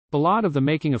Ballade of the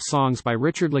Making of Songs by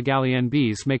Richard Le Gallienne.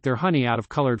 Bees make their honey out of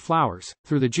colored flowers,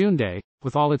 through the June day,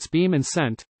 with all its beam and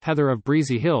scent, heather of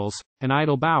breezy hills, and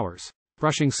idle bowers,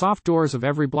 brushing soft doors of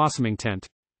every blossoming tent,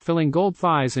 filling gold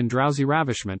thighs in drowsy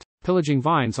ravishment, pillaging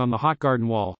vines on the hot garden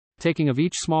wall, taking of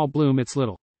each small bloom its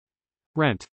little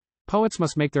rent. Poets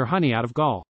must make their honey out of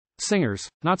gall. Singers,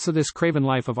 not so this craven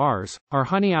life of ours, our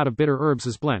honey out of bitter herbs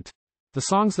is blent. The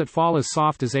songs that fall as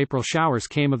soft as April showers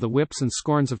came of the whips and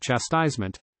scorns of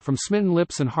chastisement, from smitten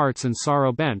lips and hearts in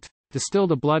sorrow bent,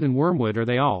 distilled of blood and wormwood are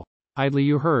they all. Idly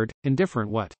you heard, indifferent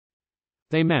what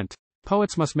they meant.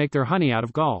 Poets must make their honey out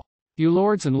of gall. You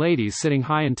lords and ladies sitting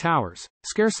high in towers,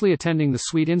 scarcely attending the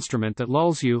sweet instrument that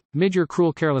lulls you, mid your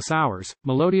cruel careless hours,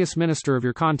 melodious minister of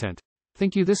your content,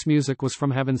 think you this music was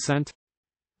from heaven sent?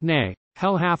 Nay,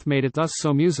 hell hath made it thus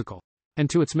so musical, and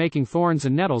to its making thorns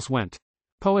and nettles went.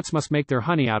 Poets must make their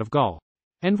honey out of gall.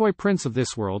 Envoy prince of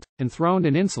this world, enthroned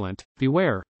and insolent,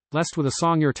 beware, lest with a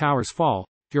song your towers fall,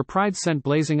 your pride sent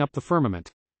blazing up the firmament.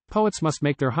 Poets must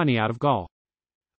make their honey out of gall.